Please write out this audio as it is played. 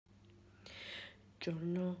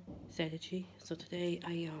Giorno Sedici. So today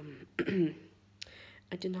I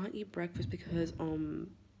did not eat breakfast because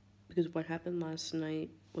what happened last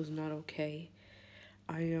night was not okay.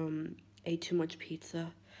 I ate too much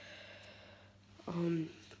pizza. Um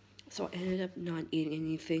so I ended up not eating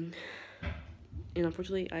anything. And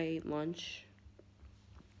unfortunately I ate lunch.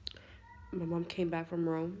 My mom came back from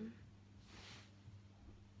Rome.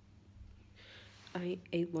 I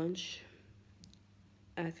ate lunch.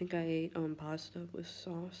 I think I ate pasta with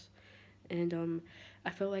sauce. And I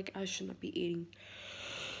felt like I should not be eating.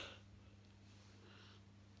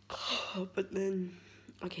 But then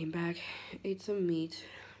I came back, ate some meat,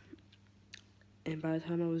 and by the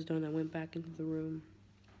time I was done, I went back into the room.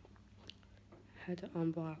 Had to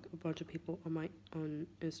unblock a bunch of people on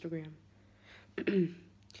Instagram.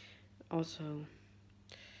 Also,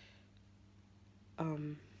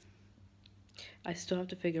 um, I still have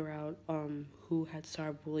to figure out who had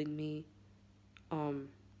started bullying me um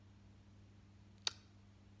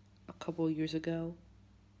a couple years ago.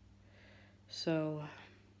 So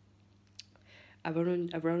I've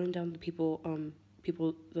written down the people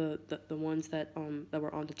the ones that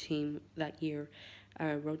were on the team that year.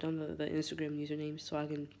 I wrote down the Instagram usernames so I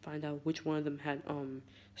can find out which one of them had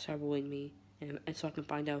cyberbullied me, and so I can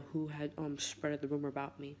find out who had spread the rumor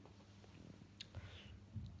about me.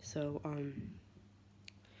 So um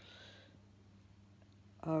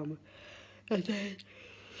and then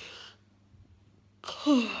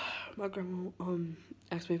my grandma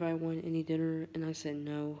asked me if I wanted any dinner, and I said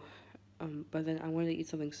no. But then I wanted to eat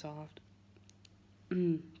something soft.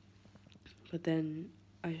 But then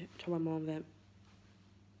I told my mom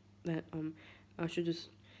that I should just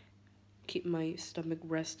keep my stomach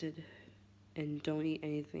rested and don't eat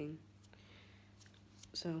anything.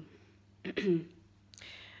 So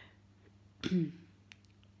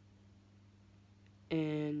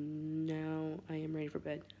and now I am ready for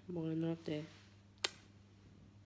bed. Buonanotte.